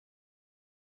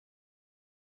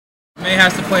May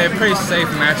has to play a pretty safe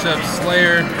matchup.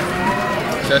 Slayer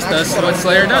just does what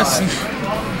Slayer does.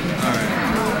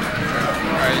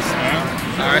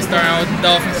 Alright, starting out with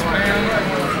Dolphin Spam.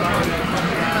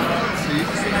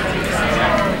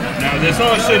 Now this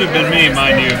all should have been me,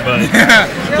 mind you, but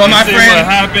well, my friend, what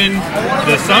happened,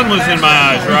 the sun was in my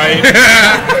eyes, right?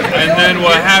 And then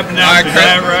what happened after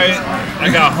that, right? I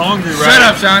got hungry, right? Shut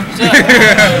up, Sean.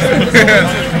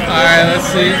 Alright, let's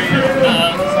see.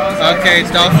 Okay,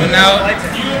 Dolphin out.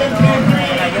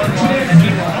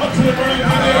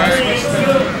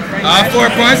 Alright. 4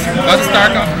 points. About to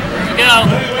start. Go.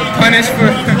 Punish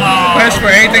for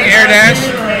anything air dash.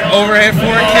 Overhead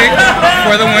forward kick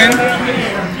for the win.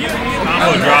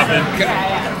 Combo dropping.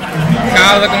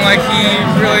 Kyle looking like he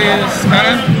really is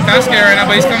kind of scared right now,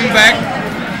 but he's coming back.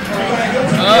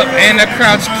 Up and a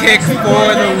crouch kick for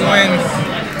the win.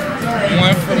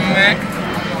 One from Mac.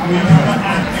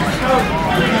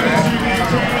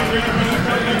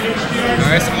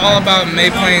 Alright, it's all about May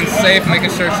playing safe,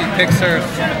 making sure she picks her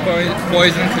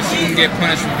poison because she can get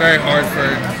punished very hard for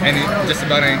just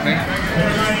about anything.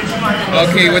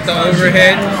 Okay, with the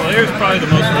overhead. Slayer's probably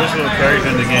the most versatile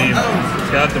character in the game.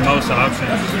 He's got the most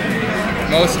options.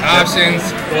 Most options.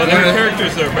 Well, there are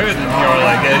characters that are better than he are,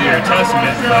 like Eddie or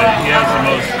Testament, but he has the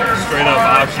most straight up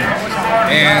options.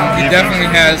 And he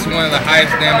definitely has one of the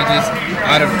highest damages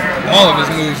out of all of his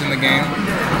moves in the game.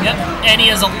 Yep, and he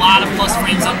has a lot of plus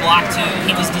frames on block too.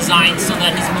 He was designed so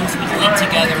that his moves would link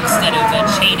together instead of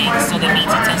chaining, so that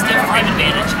means he tends to have frame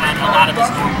advantage on a lot of his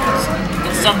normals.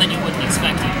 It's something you wouldn't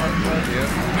expect either.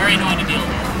 Very annoying to deal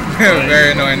with.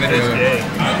 Very annoying to deal with.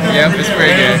 Yep, it's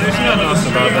pretty good. There's nothing else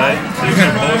about that. He's a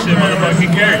bullshit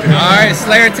motherfucking character. Alright,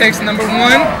 Slayer takes number 1.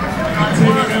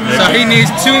 So he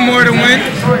needs 2 more to win.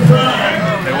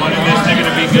 They wanted this nigga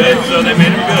to be good, so they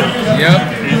made him good. Yep.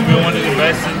 He's been one of the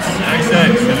best since XX,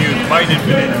 and he was fighting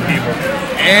infinite people.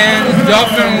 And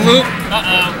Dolphin Loop.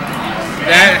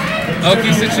 That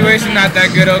Oki situation, not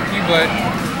that good Oki, but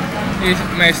he's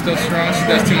still strong. She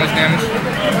does too much damage.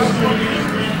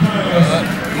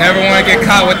 Never want to get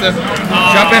caught with the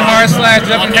jumping hard slash,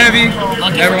 jumping heavy.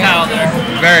 Lucky for Kyle there.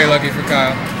 Very lucky for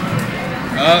Kyle.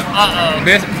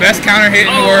 Best counter hit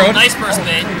in the world. Nice burst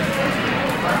bait.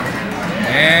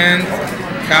 And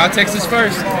Kyle takes his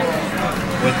first.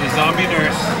 With the zombie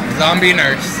nurse. Zombie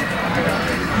nurse.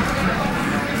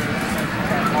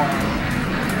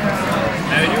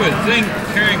 Now you would think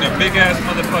carrying a big ass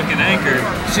motherfucking anchor.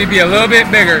 She'd be a little bit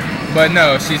bigger, but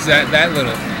no, she's that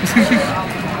little.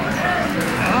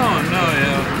 I don't know,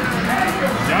 yo.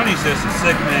 Johnny's just a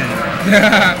sick man.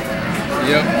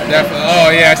 Yep, definitely. Oh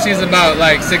yeah, she's about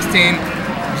like 16.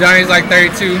 Johnny's like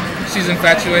 32. She's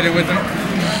infatuated with him.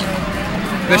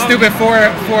 The stupid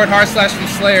forward hard slash from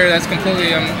Slayer, that's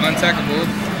completely untechable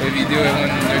if you do it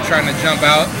when you're trying to jump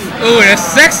out. Ooh, a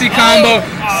sexy combo!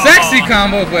 Sexy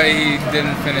combo, but he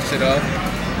didn't finish it off.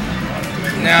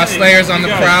 Now Slayer's on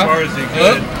the prowl.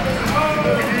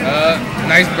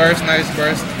 Nice burst,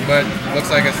 but looks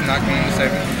like it's not going to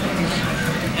save him.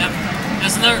 Yep.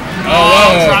 That's another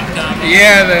drop combo.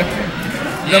 Yeah,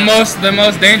 the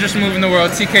most dangerous move in the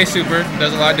world, TK Super,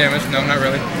 does a lot of damage. No, not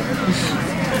really.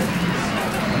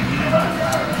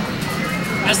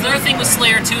 That's another thing with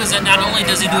Slayer too, is that not only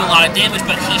does he do a lot of damage,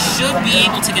 but he should be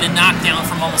able to get a knockdown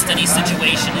from almost any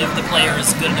situation if the player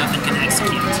is good enough and can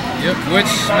execute. Yep,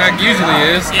 which Mac usually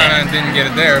is. Kind of didn't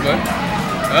get it there, but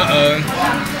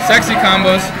sexy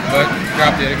combos, but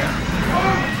dropped it again.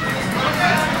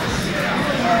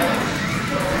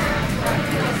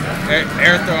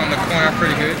 Air throw in the corner,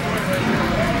 pretty good.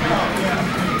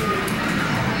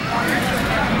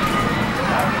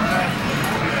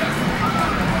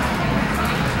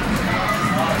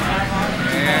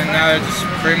 And now they're just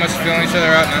pretty much feeling each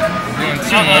other out, not doing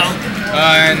too much.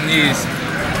 And he's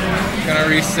gonna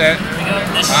reset.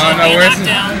 I don't know where it's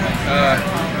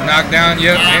knockdown.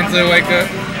 Yep, into the wake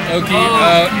up. Oki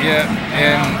out, yeah,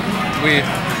 and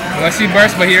unless he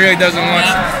bursts, but he really doesn't want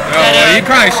to. Well, he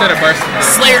probably should have bursted.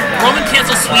 Slayer, Roman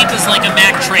cancel sweep is like a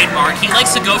Mac trademark. He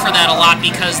likes to go for that a lot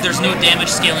because there's no damage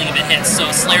scaling if it hits.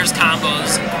 So Slayer's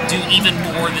combos do even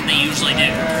more than they usually do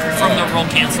from the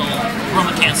Roman cancel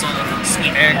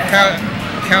sweep. And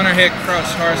counter hit,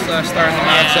 crouch hard slash, starting the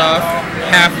match off.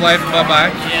 Half-life,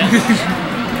 bye-bye. Yeah.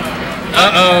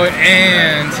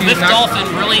 And he's Dolphin,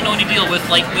 really annoying to deal with,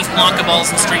 like with Blanca balls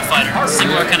in Street Fighter.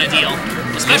 Similar kind of deal.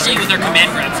 Especially with their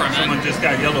command grab from it. Someone just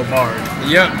got yellow barred.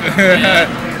 Yep.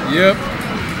 Yep.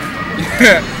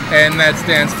 And that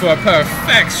stands for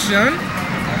perfection.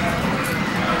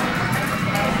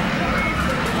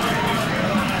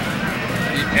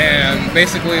 And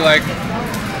basically, like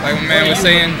my man was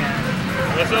saying,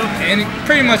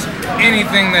 Pretty much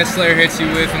anything that Slayer hits you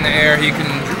with in the air, he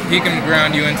can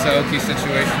ground you into Oki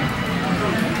situation.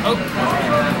 Oh,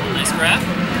 nice grab.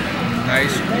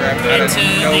 Nice grab out of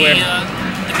nowhere.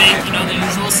 The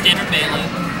usual standard melee.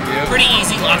 Yep. Pretty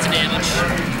easy, lots of damage.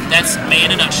 That's May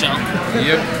in a nutshell.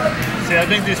 Yep. See, I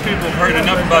think these people have heard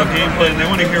enough about gameplay and they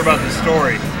want to hear about the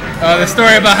story. The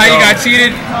story about how you got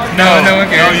cheated? No one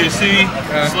cares. No, you see,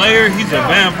 Slayer, he's a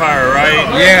vampire, right?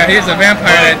 Yeah, he's a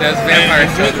vampire that does vampire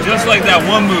stuff. Just like that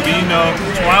one movie, you know,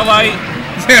 Twilight.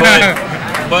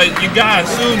 But you gotta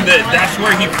assume that that's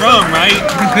where he's from, right?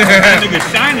 That nigga's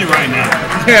shining right now.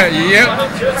 Yeah, yep.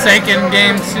 Taking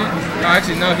game 2. No,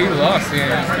 actually, no, he lost.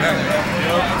 Yeah,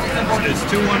 it's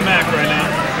 2-1 Mac right now.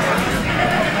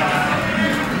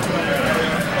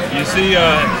 You see,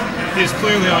 he's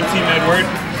clearly on Team Edward.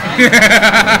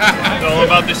 It's all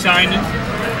about the shining.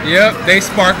 Yep, they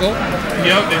sparkle.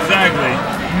 Yep, exactly.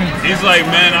 He's like,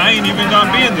 man, I ain't even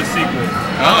gonna be in the sequel.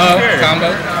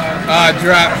 Combo.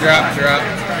 Drop.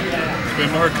 It's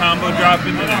been more combo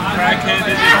dropping than a crackhead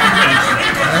in his convention.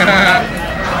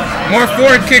 More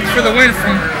forward kick for the win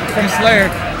from Slayer.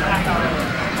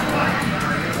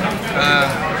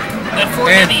 That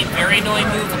forward heavy, very annoying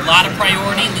move. A lot of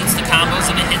priority, leads to combos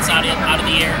if it hits out of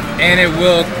the air. And it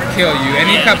will kill you.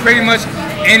 Pretty much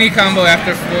any combo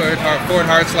after forward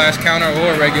hard slash counter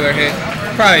or regular hit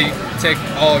probably take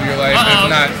all of your life. If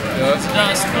not,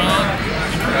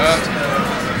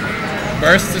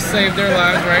 burst to save their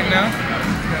lives right now.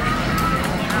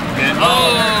 Again,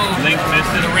 Link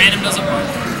missed it. The random doesn't work.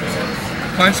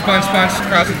 Punch across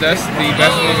the desk. The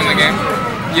best move in the game.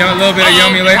 A little bit of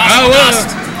Yomi late.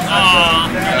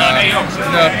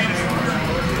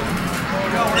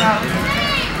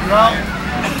 No.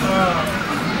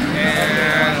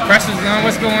 And pressure's on.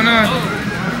 What's going on?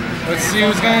 Let's see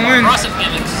who's going to win. Aggressive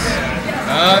gimmicks.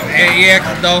 AEX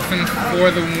Dolphin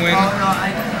for the win.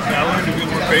 I learned to be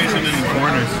more patient in the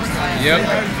corners. Yep.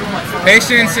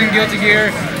 Patience in Guilty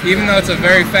Gear, even though it's a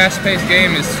very fast-paced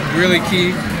game, is really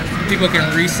key. People can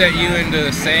reset you into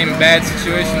the same bad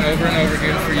situation over and over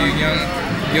again for you young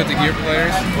Guilty Gear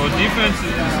players. Well, defense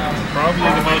is probably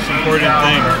the most important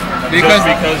thing because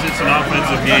it's an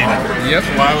offensive game. Yep.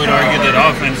 So I would argue that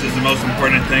offense is the most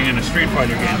important thing in a Street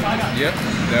Fighter game. Yep,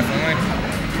 definitely.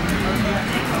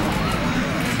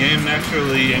 The game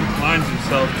naturally inclines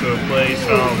itself to a play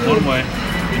style one way,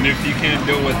 and if you can't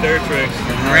do it with their tricks,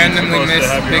 then randomly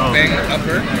missed Big Bang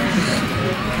upper.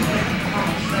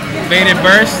 Baited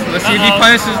burst. Let's see if he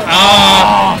punishes.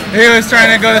 Oh, he was trying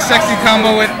to go the sexy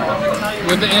combo with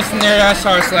the instant air dash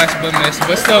hard slash, but missed.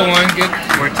 But still won. Good.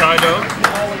 We're tied up.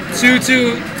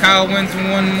 2-2. Kyle wins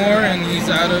one more, and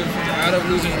he's out of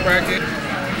loser's bracket.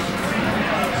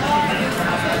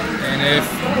 And if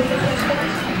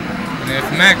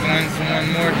Mac wins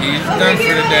one more, he's done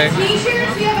for the day.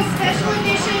 T-shirts, we have a special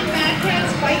edition Mad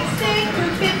Catz White Stick for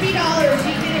 $50.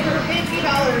 You get it for $50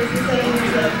 instead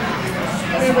of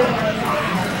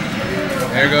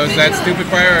there goes that stupid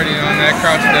priority on that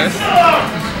crouch desk.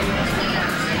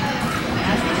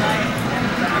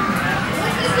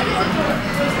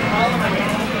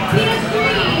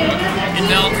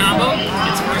 Invalid combo.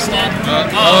 It's burst in.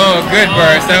 Good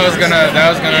burst. That was gonna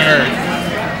hurt.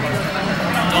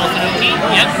 Dolphin OP.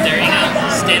 Yep, there you go.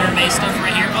 Standard base stuff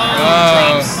right here.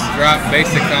 Drop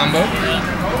basic combo.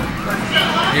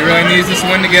 He really needs this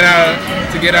win to get out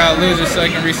loser so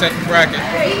he can reset the bracket.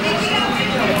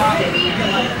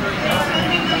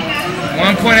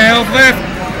 1 point of health left.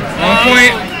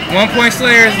 1 point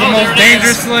Slayer is the most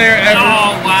dangerous Slayer ever.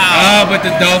 Oh wow. But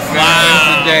the Dolphin wins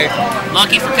the day.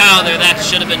 Lucky for Kyle there, that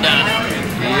should have been done.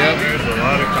 Yep. There's a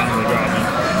lot of combo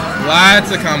dropping.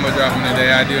 Lots of combo dropping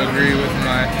today. I do agree with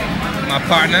my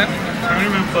partner.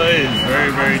 Tournament play is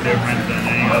very, very different than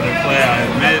any other play, I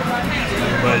admit,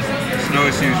 but it's no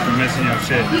excuse for missing your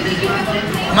shit.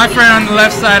 My friend on the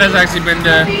left side has actually been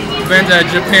to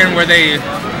Japan, where they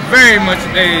very much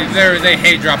they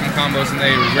hate dropping combos and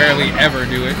they rarely ever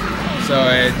do it. So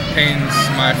it pains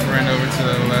my friend over to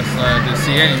the left side to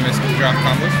see any missed drop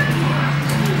combos.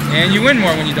 And you win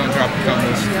more when you don't drop the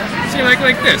combos. See, like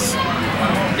this.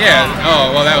 Yeah,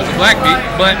 oh, well that was a black beat,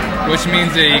 but which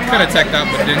means that he could have teched out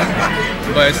but didn't.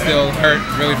 But it still hurt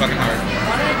really fucking hard.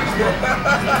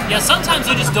 Yeah, sometimes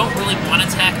you just don't really want to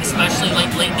tech, especially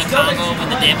like late in the combo when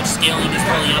the damage scaling is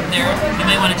really up there. You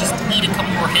may want to just eat a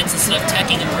couple more hits instead of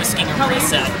teching and risking a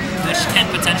reset, which can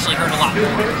potentially hurt a lot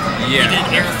more. Yeah. Even an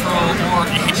air throw or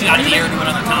hit you out of the air to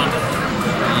another combo.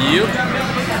 Yep.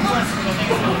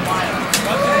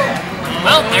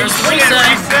 Well, there's the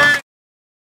reset.